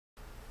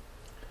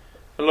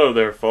Hello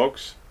there,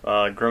 folks.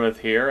 Grimith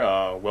here,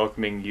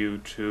 welcoming you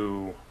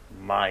to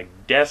my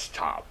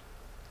desktop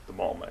at the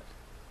moment.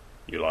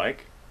 You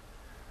like?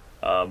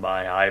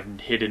 I've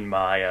hidden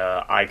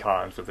my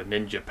icons with the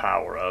ninja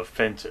power of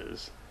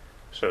fences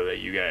so that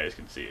you guys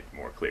can see it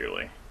more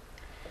clearly.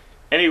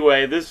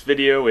 Anyway, this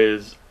video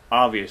is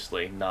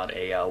obviously not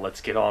a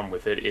let's get on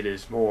with it. It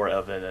is more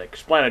of an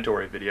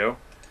explanatory video,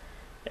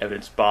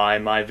 evidenced by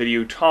my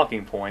video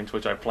talking points,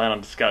 which I plan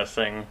on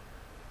discussing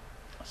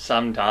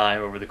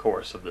sometime over the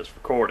course of this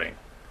recording.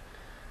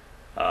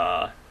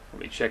 Let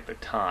me check the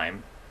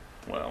time.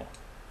 Well,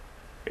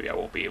 maybe I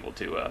won't be able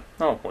to,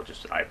 we'll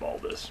just eyeball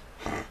this.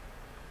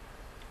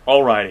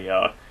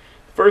 Alrighty,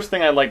 first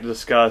thing I'd like to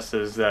discuss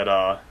is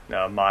that,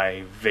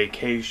 my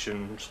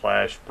vacation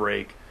slash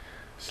break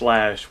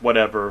slash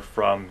whatever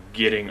from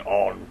getting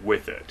on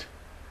with it.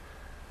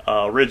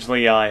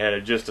 Originally I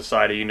had just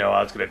decided,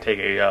 I was going to take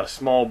a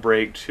small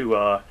break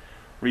to,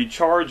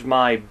 recharge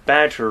my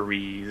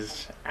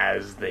batteries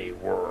as they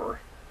were.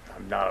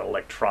 I'm not an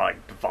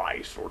electronic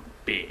device or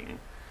being.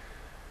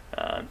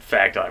 In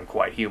fact, I'm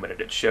quite human and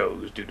it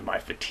shows due to my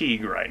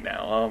fatigue right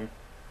now.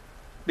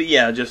 But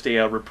yeah, just a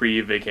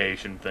reprieve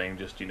vacation thing,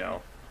 just,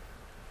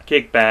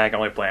 kick back. I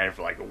only planned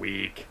for like a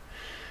week.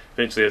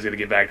 Eventually I was going to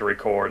get back to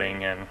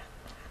recording and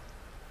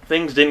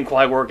things didn't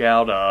quite work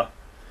out.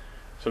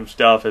 Some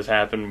stuff has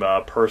happened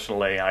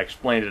personally. I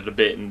explained it a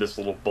bit in this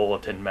little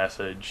bulletin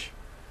message.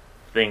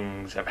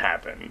 Things have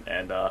happened,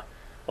 and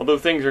although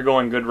things are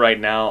going good right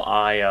now,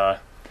 I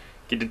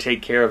get to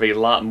take care of a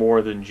lot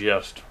more than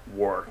just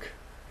work.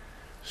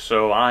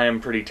 So I am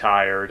pretty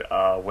tired.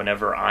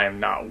 Whenever I am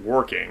not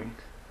working,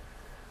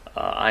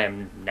 I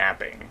am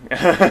napping.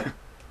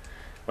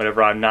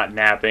 Whenever I'm not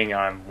napping,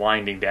 I'm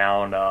winding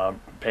down,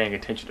 paying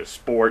attention to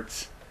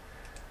sports.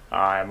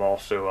 I'm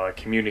also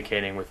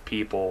communicating with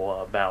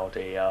people about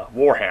a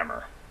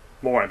Warhammer.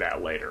 More on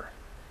that later.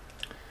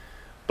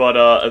 But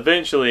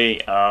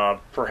eventually,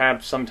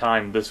 perhaps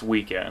sometime this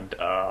weekend,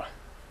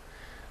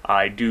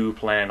 I do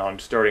plan on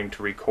starting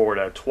to record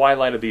a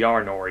Twilight of the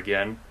Arnor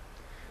again.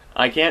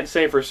 I can't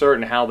say for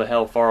certain how the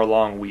hell far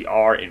along we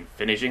are in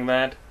finishing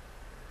that.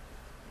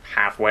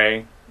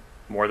 Halfway.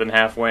 More than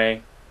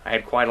halfway. I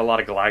had quite a lot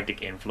of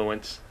galactic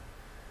influence.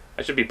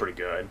 That should be pretty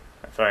good,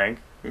 I think.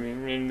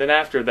 Then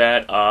after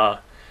that, I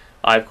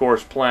of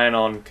course plan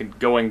on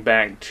going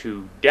back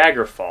to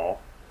Daggerfall.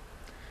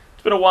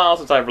 It's been a while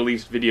since I've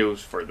released videos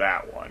for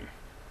that one.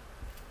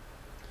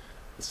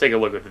 Let's take a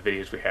look at the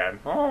videos we had.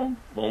 Oh,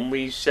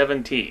 only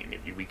 17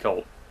 if you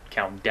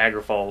count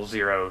Daggerfall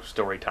 0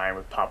 Storytime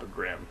with Papa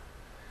Grimm.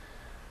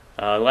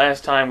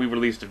 Last time we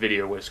released a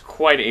video was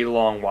quite a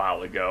long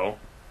while ago.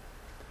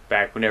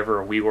 Back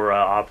whenever we were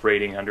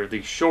operating under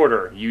the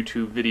shorter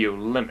YouTube video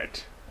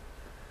limit.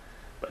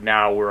 But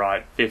now we're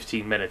at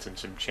 15 minutes and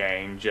some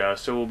change,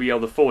 so we'll be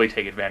able to fully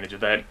take advantage of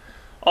that.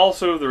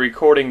 Also, the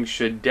recordings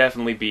should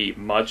definitely be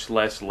much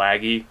less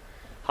laggy,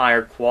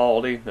 higher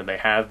quality than they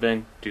have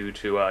been due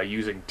to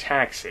using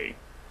Taxi,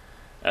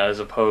 as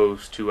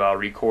opposed to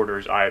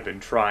recorders I have been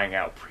trying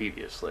out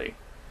previously.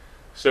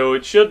 So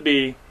it should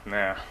be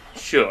a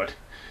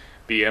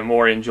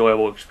more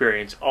enjoyable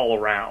experience all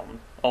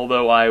around.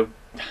 Although I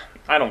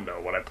don't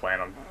know what I plan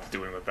on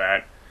doing with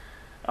that.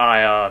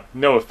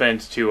 No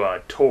offense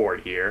to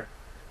Tord here,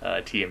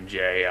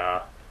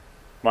 TMJ.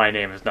 My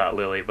name is not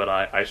Lily, but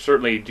I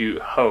certainly do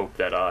hope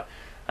that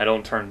I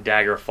don't turn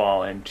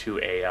Daggerfall into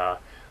a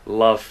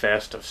love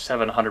fest of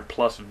 700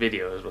 plus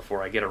videos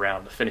before I get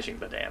around to finishing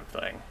the damn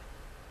thing.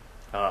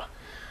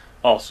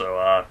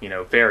 Also,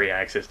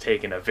 Variax has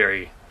taken a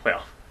very,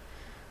 well,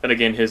 then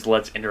again, his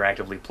Let's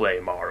Interactively Play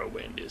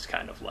Morrowind is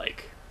kind of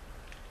like,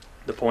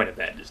 the point of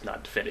that is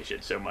not to finish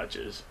it so much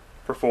as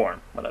perform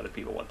what other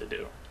people want to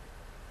do.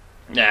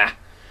 Nah,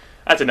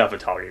 that's enough of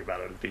talking about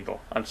other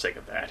people. I'm sick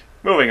of that.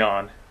 Moving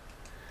on.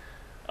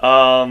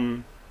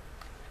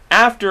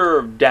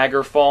 After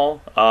Daggerfall,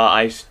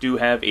 I do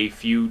have a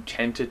few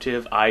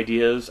tentative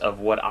ideas of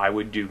what I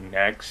would do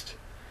next.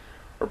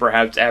 Or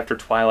perhaps after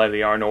Twilight of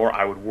the Arnor,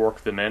 I would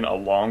work them in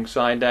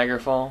alongside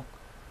Daggerfall.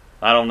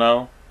 I don't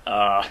know.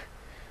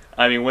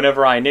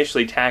 Whenever I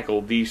initially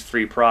tackled these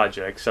three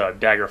projects,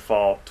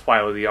 Daggerfall,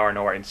 Twilight of the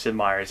Arnor, and Sid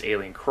Meier's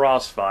Alien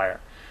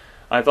Crossfire,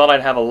 I thought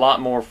I'd have a lot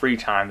more free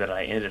time than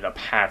I ended up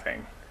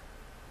having.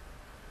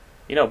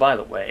 By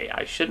the way,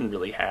 I shouldn't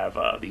really have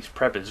these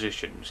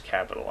prepositions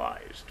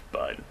capitalized,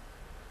 but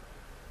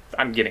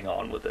I'm getting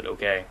on with it,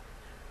 okay?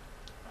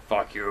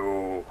 Fuck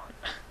you.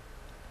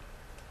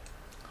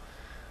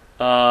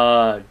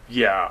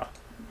 Yeah.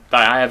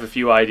 I have a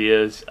few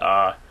ideas.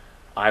 I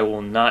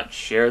will not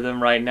share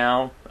them right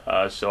now,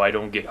 so I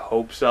don't get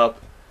hopes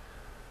up.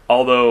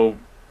 Although,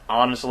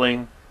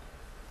 honestly,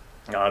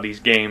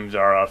 these games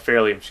are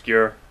fairly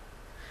obscure.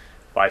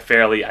 By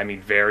fairly, I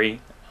mean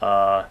very.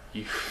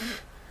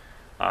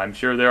 I'm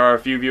sure there are a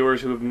few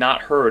viewers who have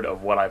not heard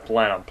of what I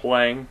plan on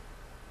playing.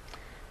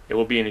 It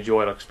will be an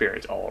enjoyable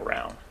experience all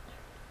around.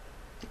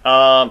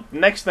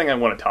 Next thing I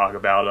want to talk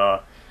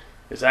about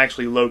is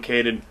actually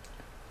located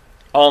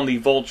on the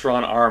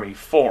Voltron Army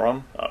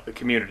forum, the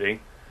community.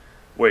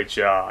 which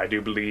I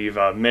do believe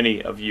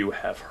many of you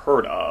have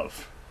heard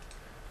of.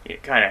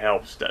 It kind of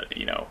helps that,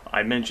 you know,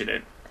 I mention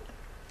it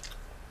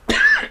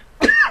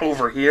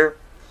over here.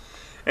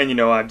 And, you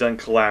know, I've done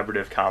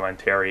collaborative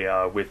commentary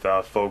with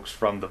folks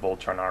from the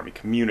Voltron Army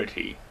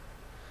community.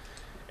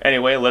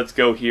 Anyway, let's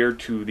go here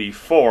to the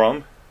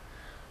forum.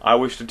 I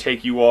wish to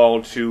take you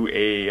all to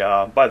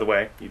a, by the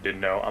way, you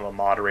didn't know, I'm a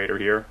moderator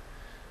here.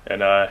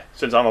 And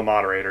since I'm a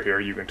moderator here,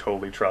 you can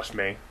totally trust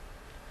me.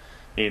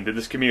 I mean,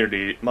 this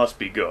community must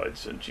be good,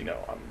 since, you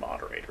know, I'm a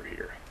moderator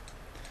here.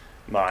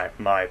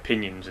 My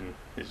opinions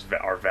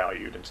are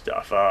valued and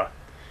stuff.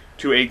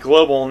 To a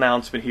global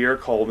announcement here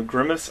called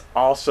Grimith's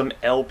Awesome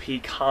LP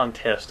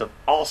Contest of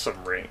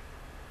Awesome Ring.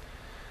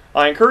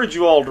 I encourage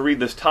you all to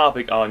read this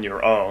topic on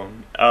your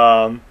own.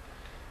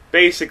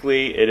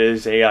 Basically, it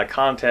is a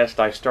contest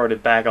I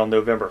started back on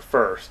November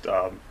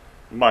 1st,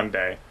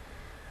 Monday.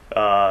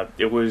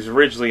 It was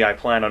originally, I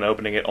planned on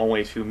opening it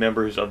only to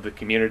members of the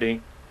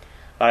community.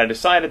 I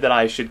decided that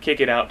I should kick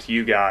it out to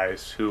you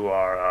guys who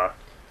are,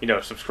 you know,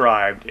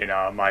 subscribed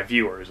and my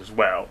viewers as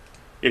well,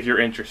 if you're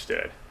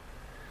interested.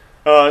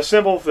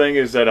 Simple thing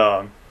is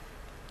that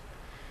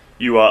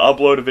you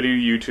upload a video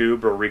to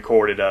YouTube or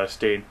record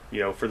it, you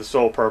know, for the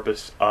sole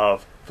purpose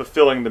of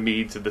fulfilling the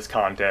needs of this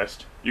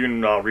contest. You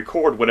can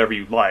record whatever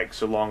you like,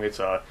 so long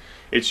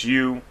it's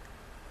you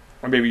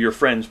or maybe your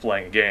friends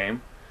playing a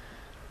game,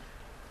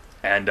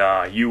 and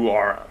if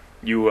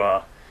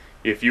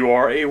you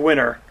are a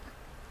winner,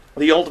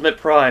 the ultimate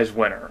prize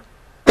winner,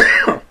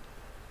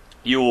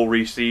 you will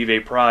receive a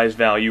prize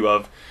value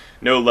of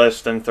no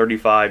less than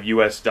 $35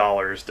 US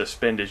to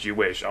spend as you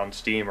wish on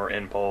Steam or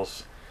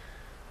Impulse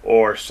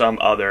or some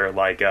other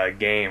like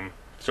game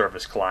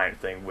service client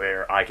thing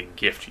where I can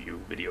gift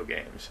you video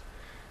games.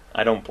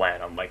 I don't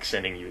plan on like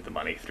sending you the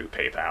money through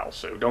PayPal,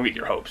 so don't get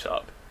your hopes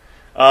up.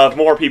 If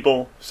more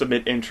people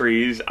submit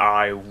entries,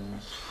 I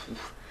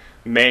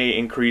may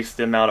increase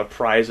the amount of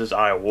prizes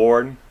I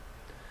award,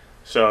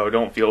 so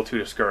don't feel too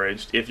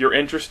discouraged. If you're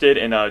interested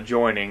in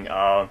joining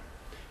and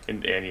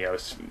you know,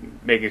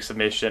 making a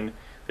submission,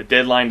 the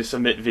deadline to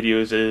submit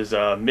videos is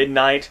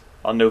midnight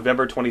on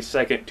November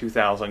 22nd,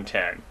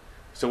 2010.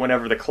 So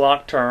whenever the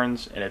clock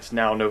turns, and it's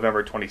now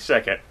November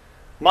 22nd,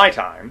 my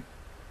time,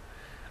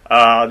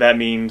 that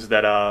means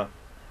that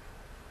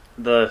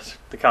the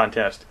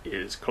contest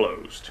is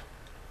closed.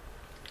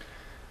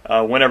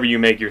 Whenever you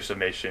make your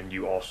submission,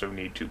 you also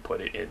need to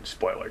put it in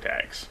spoiler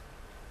tags,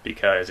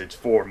 because it's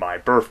for my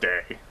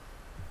birthday.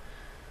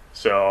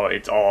 So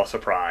it's all a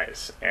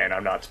surprise, and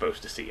I'm not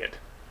supposed to see it.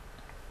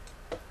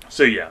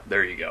 So yeah,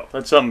 there you go.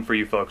 That's something for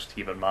you folks to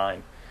keep in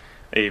mind.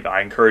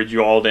 I encourage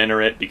you all to enter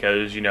it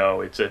because, you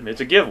know, it's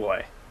a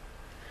giveaway.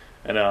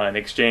 And in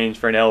exchange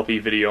for an LP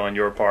video on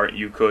your part,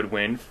 you could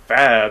win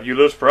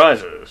fabulous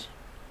prizes.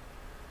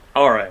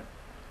 Alright.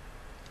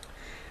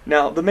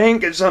 Now, the main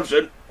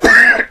consumption...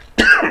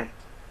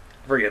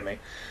 forgive me.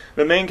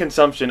 The main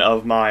consumption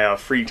of my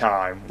free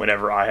time,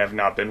 whenever I have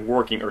not been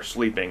working or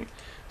sleeping,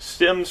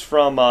 stems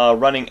from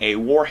running a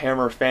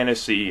Warhammer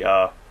Fantasy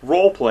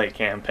roleplay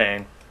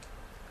campaign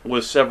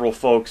with several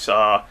folks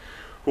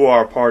who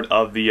are part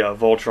of the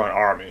Voltron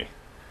Army.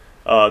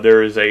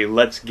 There is a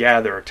Let's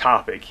Gather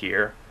topic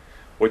here,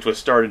 which was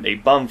started a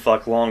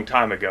bumfuck long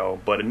time ago,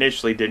 but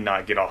initially did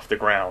not get off the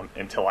ground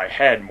until I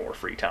had more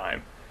free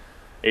time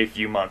a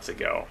few months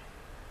ago.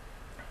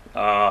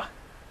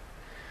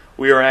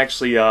 We are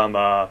actually, I'm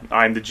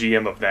the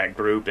GM of that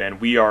group, and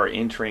we are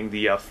entering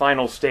the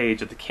final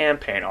stage of the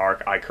campaign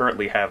arc I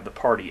currently have the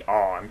party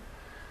on.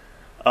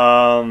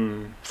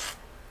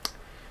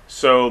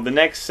 So the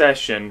next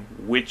session,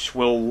 which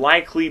will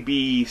likely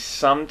be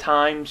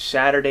sometime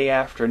Saturday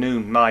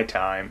afternoon my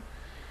time,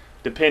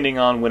 depending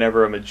on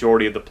whenever a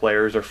majority of the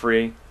players are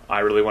free. I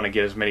really want to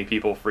get as many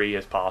people free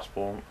as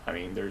possible. I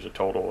mean, there's a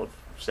total of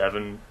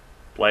 7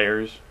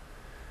 players.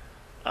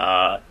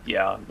 Yeah,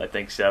 I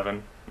think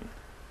 7.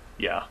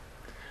 Yeah,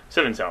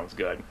 7 sounds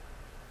good.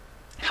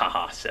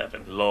 Haha,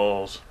 7.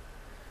 Lols.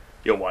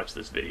 You'll watch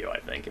this video,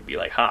 I think, and be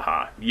like,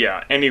 haha.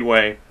 Yeah,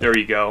 anyway, there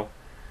you go.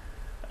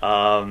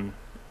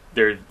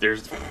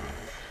 There's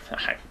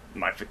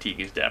my fatigue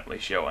is definitely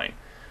showing.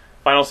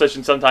 Final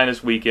session sometime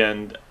this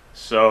weekend,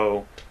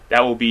 so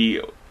that will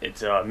be,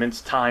 it's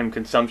immense time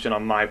consumption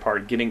on my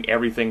part, getting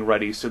everything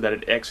ready so that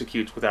it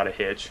executes without a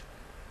hitch.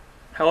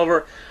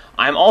 However,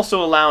 I'm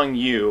also allowing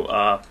you,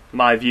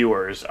 my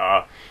viewers,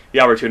 the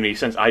opportunity,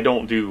 since I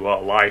don't do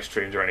live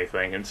streams or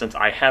anything, and since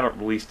I haven't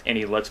released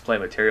any Let's Play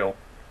material,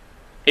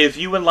 if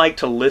you would like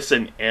to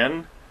listen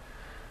in,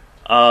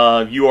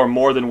 you are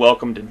more than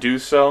welcome to do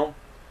so.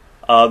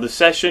 The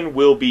session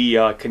will be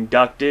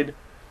conducted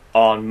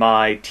on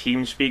my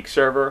TeamSpeak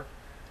server,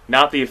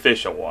 not the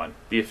official one.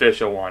 The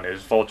official one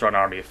is Voltron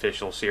Army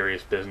official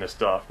serious business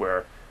stuff,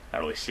 where,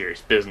 not really serious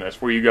business,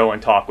 where you go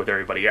and talk with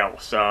everybody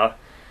else.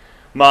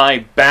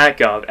 My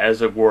backup,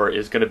 as it were,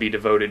 is going to be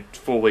devoted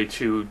fully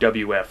to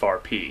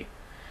WFRP.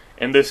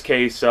 In this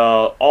case,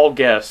 all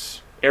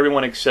guests,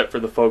 everyone except for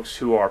the folks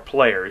who are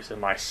players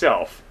and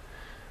myself,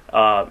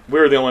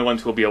 we're the only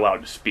ones who will be allowed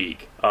to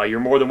speak.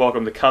 You're more than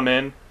welcome to come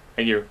in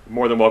and you're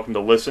more than welcome to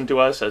listen to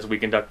us as we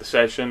conduct the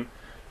session.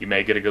 You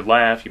may get a good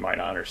laugh, you might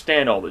not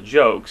understand all the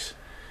jokes,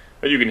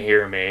 but you can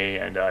hear me,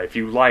 and if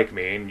you like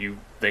me and you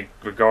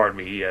regard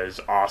me as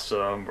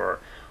awesome or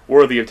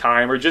worthy of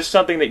time, or just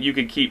something that you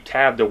could keep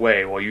tabbed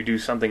away while you do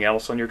something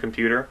else on your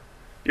computer,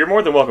 you're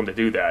more than welcome to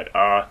do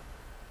that.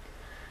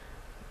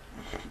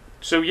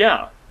 So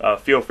yeah,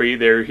 feel free.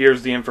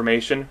 Here's the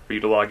information for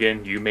you to log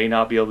in. You may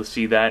not be able to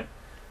see that.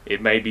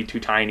 It may be too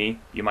tiny.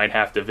 You might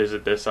have to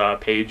visit this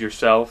page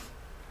yourself.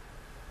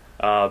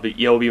 But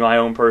you'll be my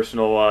own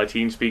personal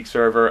TeamSpeak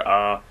server.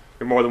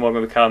 You're more than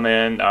welcome to come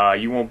in.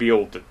 You won't be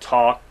able to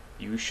talk.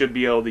 You should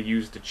be able to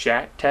use the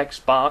chat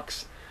text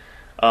box.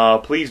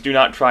 Please do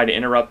not try to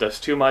interrupt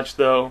us too much,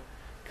 though,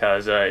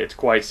 because it's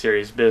quite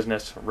serious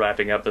business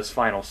wrapping up this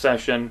final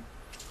session,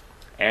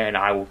 and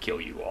I will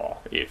kill you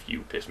all if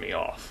you piss me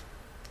off.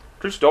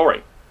 True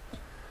story.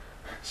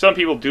 Some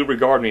people do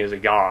regard me as a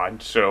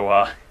god,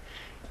 so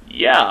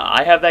yeah,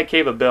 I have that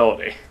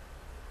capability.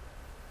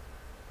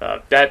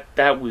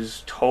 That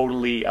was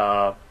totally,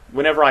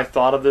 whenever I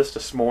thought of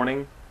this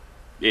morning,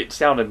 it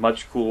sounded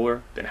much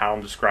cooler than how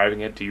I'm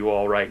describing it to you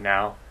all right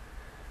now.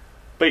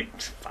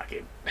 But, fuck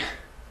it.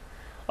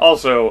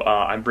 Also,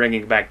 I'm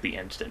bringing back the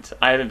instance.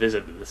 I haven't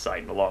visited the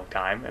site in a long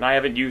time, and I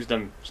haven't used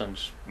them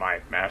since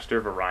my Master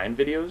of Orion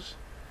videos.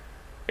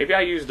 Maybe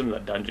I used them in the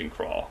dungeon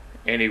crawl.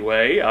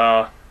 Anyway, do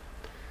a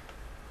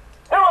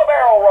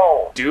barrel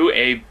roll! Do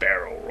a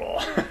barrel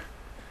roll.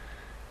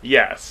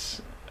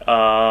 Yes.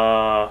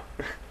 God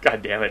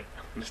damn it.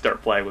 I'm gonna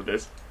start playing with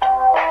this.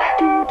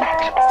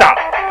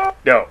 Stop!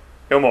 No.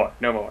 No more.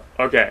 No more.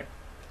 Okay.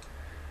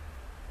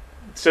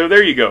 So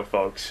there you go,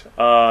 folks.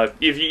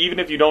 Even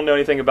if you don't know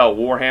anything about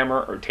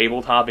Warhammer or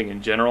tabletopping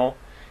in general,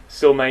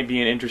 still might be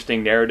an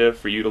interesting narrative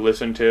for you to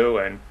listen to,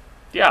 and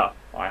yeah,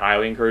 I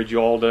highly encourage you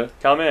all to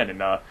come in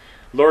and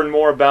learn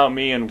more about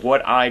me and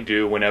what I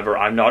do whenever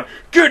I'm not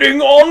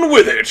getting on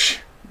with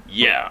it.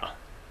 Yeah.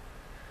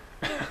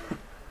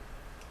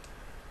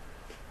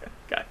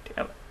 God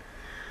damn it.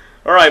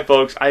 Alright,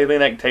 folks, I think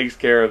that takes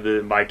care of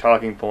my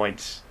talking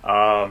points.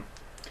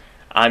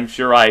 I'm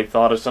sure I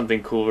thought of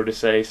something cooler to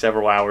say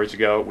several hours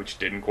ago, which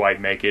didn't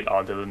quite make it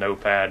onto the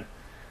notepad.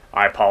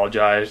 I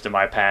apologize to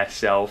my past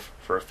self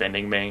for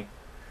offending me.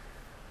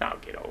 I'll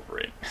get over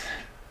it.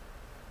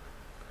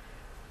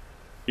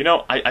 You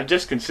know, I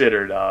just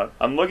considered,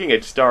 I'm looking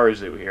at Star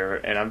Zoo here,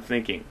 and I'm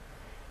thinking,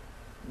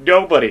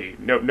 nobody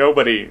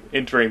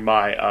entering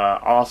my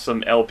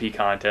awesome LP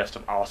contest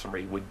of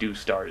awesomery would do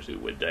Star Zoo,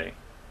 would they?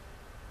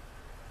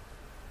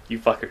 You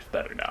fuckers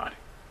better not.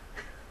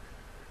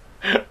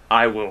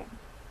 I will...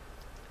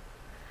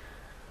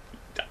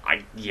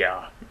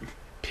 yeah.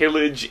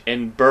 Pillage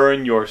and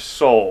burn your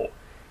soul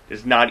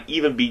does not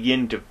even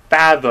begin to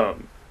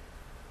fathom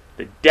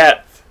the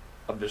depth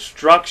of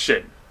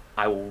destruction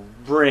I will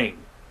bring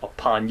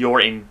upon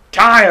your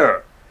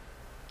entire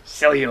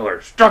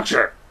cellular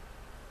structure.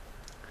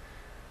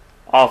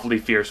 Awfully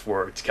fierce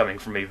words coming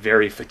from a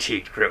very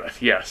fatigued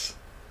Grimith, yes.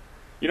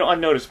 You know, I've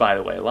noticed, by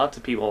the way, lots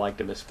of people like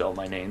to misspell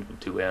my names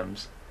with 2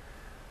 M's.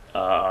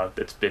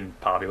 That's been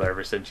popular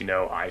ever since, you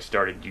know, I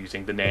started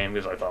using the name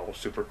because I thought it was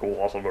super cool,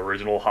 awesome,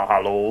 original, haha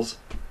lols.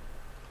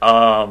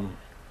 Although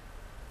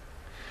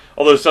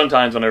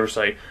sometimes whenever I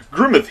say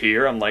Grimith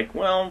here, I'm like,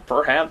 well,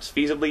 perhaps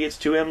feasibly it's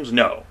 2 M's.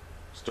 No.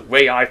 It's the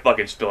way I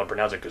fucking spell and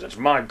pronounce it because it's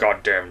my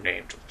goddamn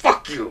name. So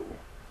fuck you,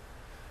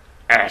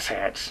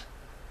 asshats.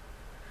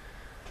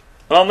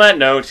 Well, on that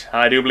note,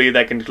 I do believe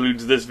that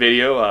concludes this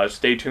video.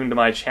 Stay tuned to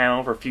my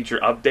channel for future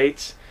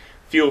updates.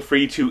 Feel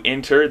free to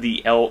enter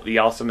the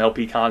Awesome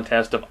LP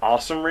Contest of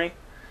Awesomery.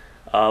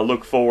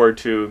 Look forward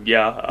to,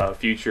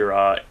 future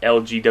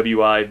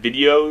LGWI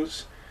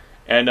videos.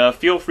 And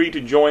feel free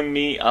to join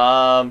me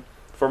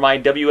for my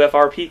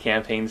WFRP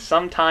campaign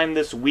sometime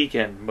this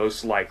weekend,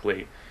 most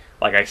likely.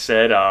 Like I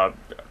said,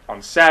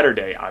 on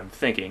Saturday, I'm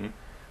thinking,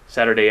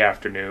 Saturday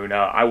afternoon,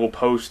 I will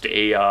post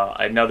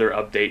another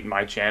update in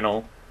my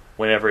channel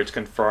whenever it's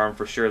confirmed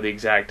for sure the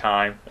exact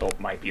time. It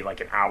might be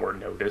like an hour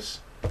notice.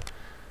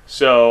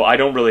 So I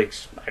don't really,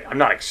 I'm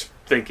not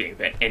thinking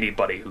that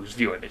anybody who's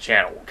viewing the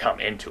channel will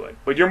come into it,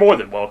 but you're more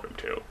than welcome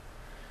to.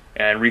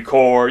 And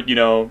record, you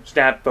know,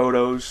 snap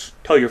photos,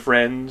 tell your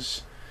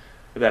friends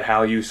about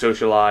how you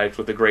socialized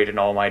with the great and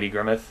almighty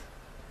Grimith.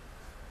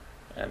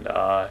 And,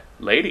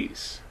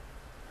 ladies,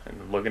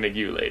 I'm looking at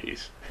you,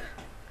 ladies.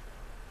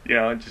 You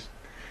know, just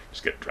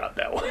gonna drop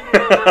that one.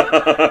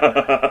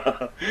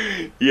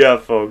 Yeah,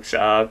 folks,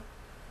 I'll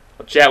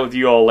chat with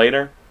you all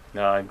later.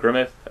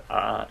 Grimith,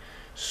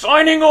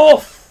 signing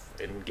off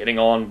and getting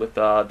on with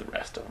the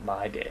rest of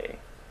my day.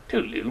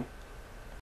 Toodaloo.